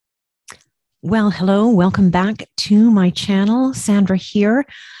Well, hello, welcome back to my channel. Sandra here.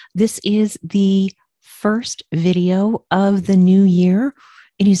 This is the first video of the new year.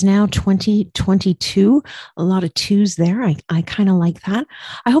 It is now 2022. A lot of twos there. I kind of like that.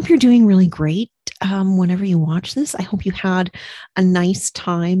 I hope you're doing really great whenever you watch this. I hope you had a nice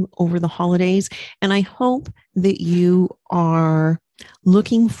time over the holidays, and I hope that you are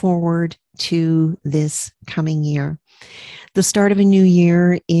looking forward to this coming year. The start of a new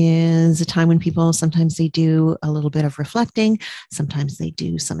year is a time when people sometimes they do a little bit of reflecting, sometimes they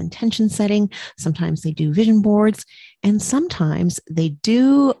do some intention setting, sometimes they do vision boards, and sometimes they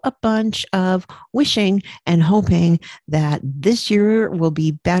do a bunch of wishing and hoping that this year will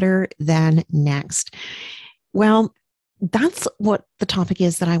be better than next. Well, that's what the topic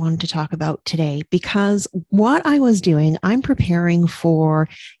is that I wanted to talk about today, because what I was doing, I'm preparing for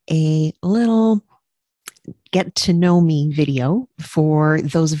a little get to know me video for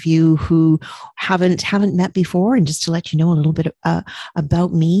those of you who haven't met before, and just to let you know a little bit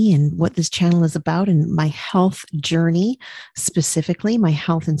about me and what this channel is about, and my health journey, specifically my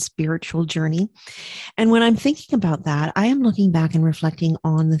health and spiritual journey. And when I'm thinking about that, I am looking back and reflecting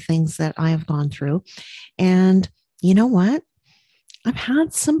on the things that I have gone through. And you know what? I've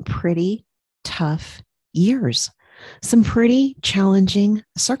had some pretty tough years, some pretty challenging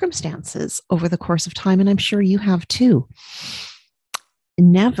circumstances over the course of time. And I'm sure you have too.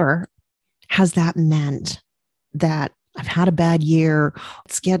 Never has that meant that I've had a bad year.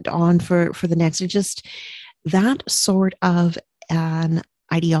 Let's get on for the next. It just, that sort of an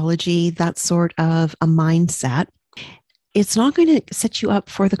ideology, that sort of a mindset, it's not going to set you up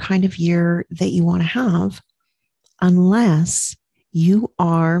for the kind of year that you want to have unless you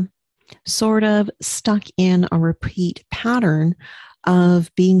are sort of stuck in a repeat pattern of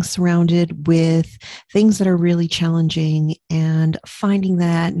being surrounded with things that are really challenging, and finding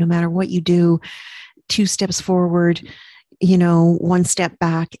that no matter what you do, two steps forward, one step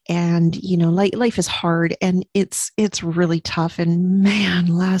back. And life is hard, and it's really tough. And man,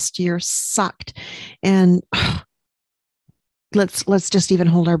 last year sucked. And let's just even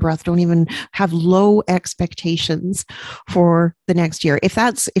hold our breath. Don't even have low expectations for the next year. If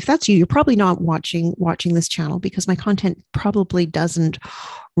that's you, you're probably not watching this channel, because my content probably doesn't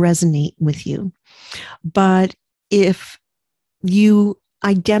resonate with you. But if you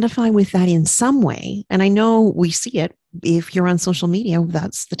identify with that in some way, and I know we see it if you're on social media,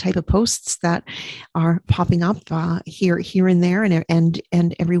 that's the type of posts that are popping up here and there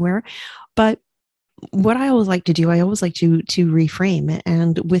and everywhere. But what I always like to do, I always like to reframe,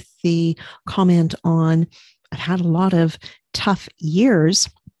 and with the comment on, I've had a lot of tough years,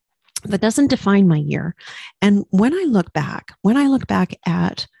 that doesn't define my year. And when I look back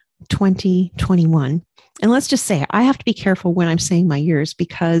at 2021, and let's just say, I have to be careful when I'm saying my years,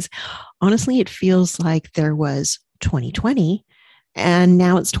 because honestly, it feels like there was 2020 and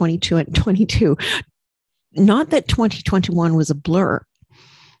now it's 22 and 22. Not that 2021 was a blur.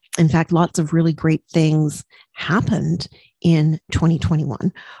 In fact, lots of really great things happened in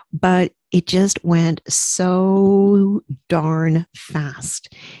 2021, but it just went so darn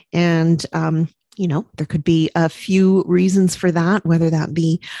fast. And, there could be a few reasons for that, whether that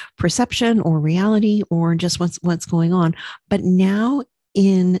be perception or reality or just what's going on. But now,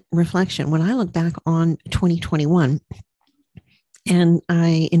 in reflection, when I look back on 2021, and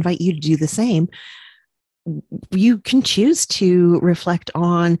I invite you to do the same, you can choose to reflect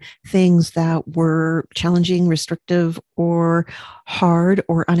on things that were challenging, restrictive, or hard,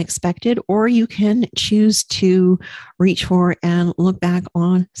 or unexpected, or you can choose to reach for and look back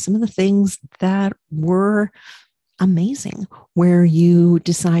on some of the things that were amazing, where you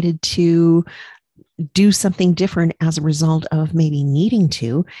decided to do something different as a result of maybe needing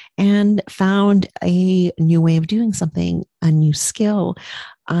to, and found a new way of doing something, a new skill,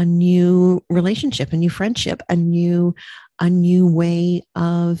 a new relationship, a new friendship, a new way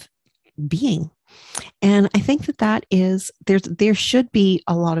of being. And I think that is, there should be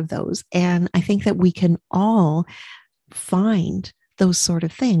a lot of those. And I think that we can all find those sort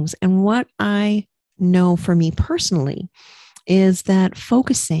of things. And what I know for me personally is that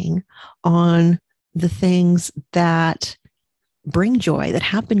focusing on the things that bring joy, that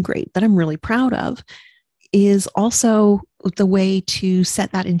have been great, that I'm really proud of, is also the way to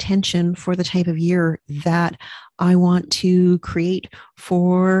set that intention for the type of year that I want to create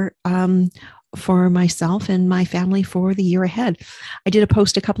for myself and my family for the year ahead. I did a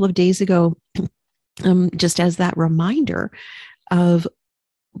post a couple of days ago, just as that reminder of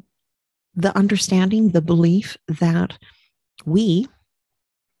the understanding, the belief that we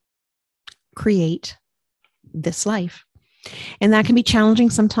create this life. And that can be challenging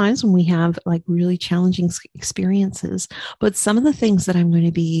sometimes when we have like really challenging experiences. But some of the things that I'm going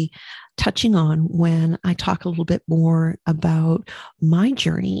to be touching on when I talk a little bit more about my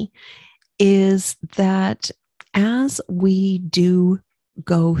journey is that as we do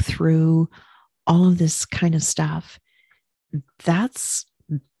go through all of this kind of stuff, that's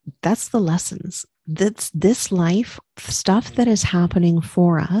the lessons. That's this life stuff that is happening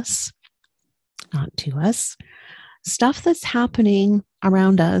for us, not to us. Stuff that's happening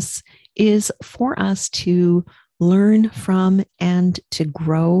around us is for us to learn from and to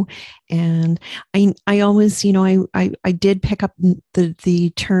grow. And I always, I did pick up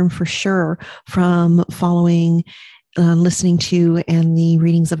the term for sure from following listening to and the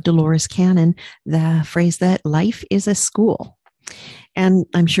readings of Dolores Cannon, the phrase that life is a school. And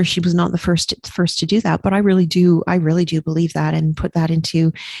I'm sure she was not the first to do that, but I really do believe that and put that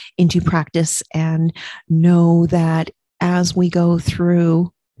into practice, and know that as we go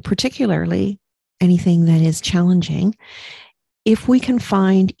through, particularly anything that is challenging, if we can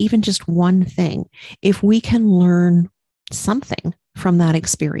find even just one thing, if we can learn something from that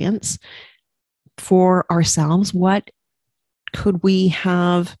experience for ourselves, what can we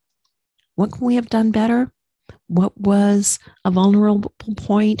have done better? What was a vulnerable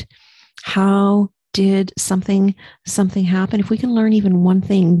point? How did something happen? If we can learn even one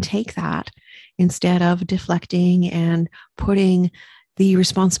thing, take that instead of deflecting and putting the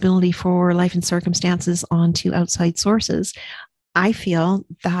responsibility for life and circumstances onto outside sources. I feel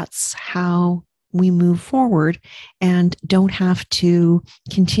that's how we move forward and don't have to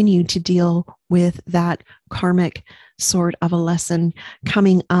continue to deal with that karmic sort of a lesson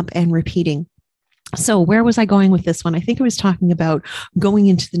coming up and repeating. So where was I going with this one? I think I was talking about going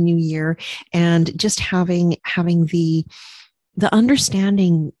into the new year and just having the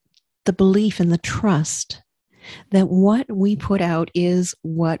understanding, the belief and the trust that what we put out is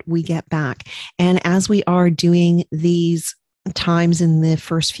what we get back. And as we are doing these times in the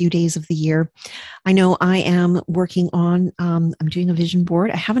first few days of the year, I know I am working on, I'm doing a vision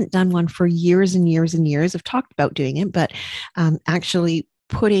board. I haven't done one for years and years and years. I've talked about doing it, but actually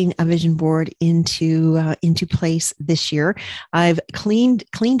putting a vision board into place this year. I've cleaned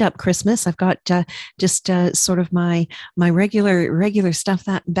up Christmas. I've got just sort of my regular stuff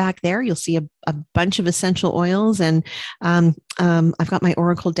that back there. You'll see a bunch of essential oils, and I've got my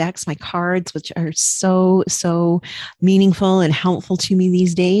oracle decks, my cards, which are so meaningful and helpful to me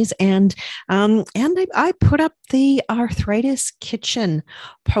these days. And I put up the Arthritis Kitchen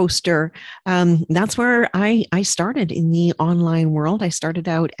poster. That's where I started in the online world. I started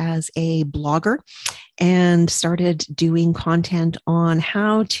out as a blogger and started doing content on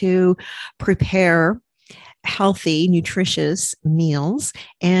how to prepare healthy, nutritious meals,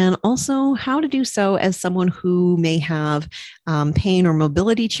 and also how to do so as someone who may have pain or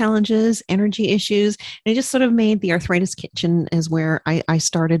mobility challenges, energy issues. And it just sort of made the Arthritis Kitchen is where I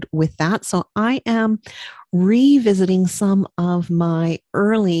started with that. So I am revisiting some of my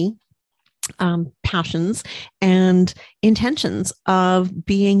early passions and intentions of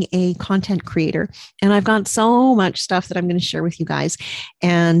being a content creator. And I've got so much stuff that I'm going to share with you guys.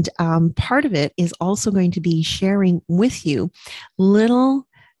 And part of it is also going to be sharing with you little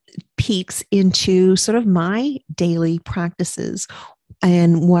peeks into sort of my daily practices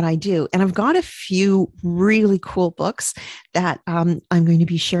and what I do. And I've got a few really cool books that I'm going to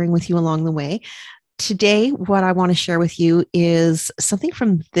be sharing with you along the way. Today, what I want to share with you is something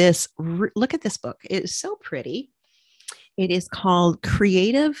from this. Look at this book. It is so pretty. It is called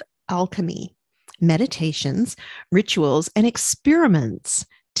Creative Alchemy: Meditations, Rituals, and Experiments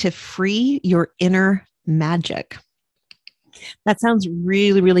to Free Your Inner Magic. That sounds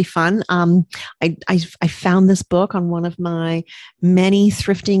really, really fun. I found this book on one of my many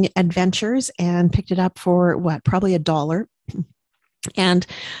thrifting adventures and picked it up for probably $1. And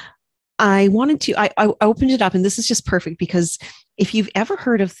I wanted to, I opened it up, and this is just perfect because if you've ever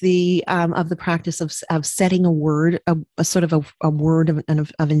heard of the practice of setting a word, a sort of a word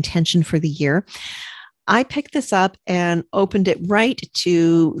of intention for the year, I picked this up and opened it right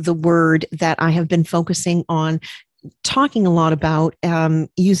to the word that I have been focusing on, talking a lot about,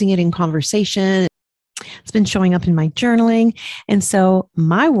 using it in conversation. It's been showing up in my journaling. And so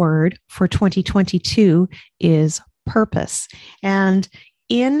my word for 2022 is purpose. And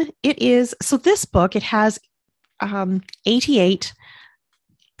so this book, it has 88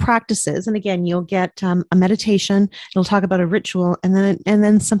 practices. And again, you'll get a meditation, it'll talk about a ritual, and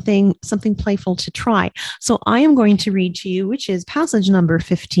then something playful to try. So I am going to read to you, which is passage number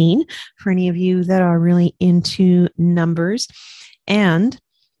 15 for any of you that are really into numbers. And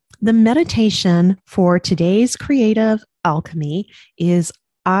The meditation for today's creative alchemy is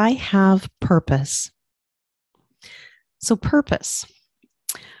I have purpose. So, purpose.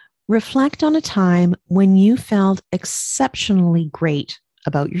 Reflect on a time when you felt exceptionally great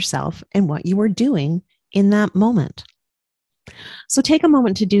about yourself and what you were doing in that moment. So, take a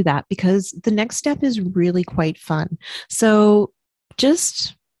moment to do that because the next step is really quite fun. So,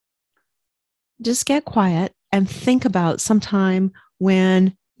 just get quiet and think about some time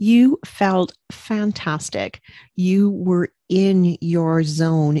when you felt fantastic. You were in your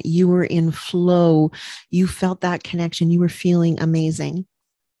zone. You were in flow. You felt that connection. You were feeling amazing.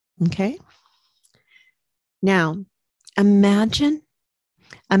 Okay. Now, imagine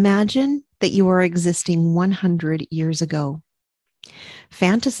that you are existing 100 years ago.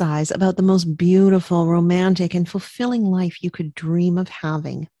 Fantasize about the most beautiful, romantic, and fulfilling life you could dream of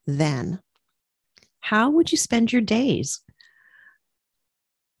having then. How would you spend your days?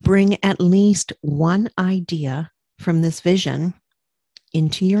 Bring at least one idea from this vision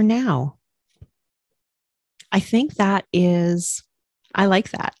into your now. I think I like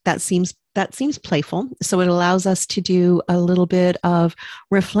that. That seems playful. So it allows us to do a little bit of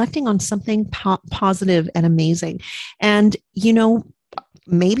reflecting on something positive and amazing. And,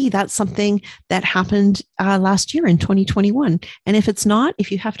 maybe that's something that happened last year in 2021. And if it's not,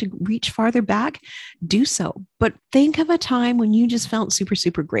 if you have to reach farther back, do so. But think of a time when you just felt super,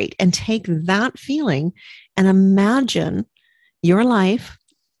 super great and take that feeling and imagine your life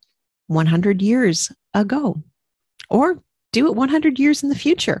 100 years ago, or do it 100 years in the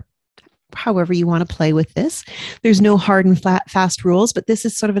future. However you want to play with this. There's no hard and fast rules, but this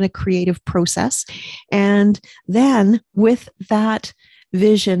is sort of a creative process. And then with that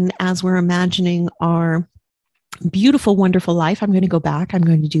vision, as we're imagining our beautiful, wonderful life, I'm going to go back. I'm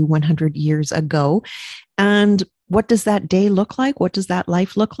going to do 100 years ago. And what does that day look like? What does that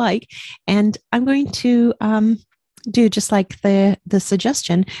life look like? And I'm going to do just like the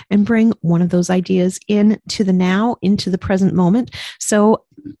suggestion and bring one of those ideas into the now, into the present moment. So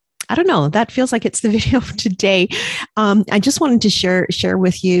I don't know. That feels like it's the video for today. I just wanted to share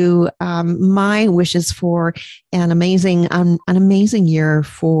with you my wishes for an amazing year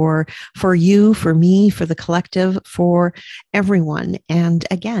for you, for me, for the collective, for everyone. And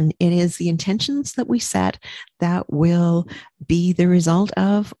again, it is the intentions that we set that will be the result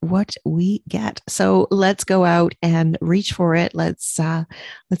of what we get. So let's go out and reach for it. Let's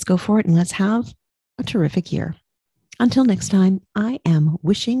go for it, and let's have a terrific year. Until next time, I am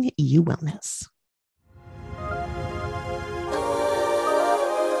wishing you wellness.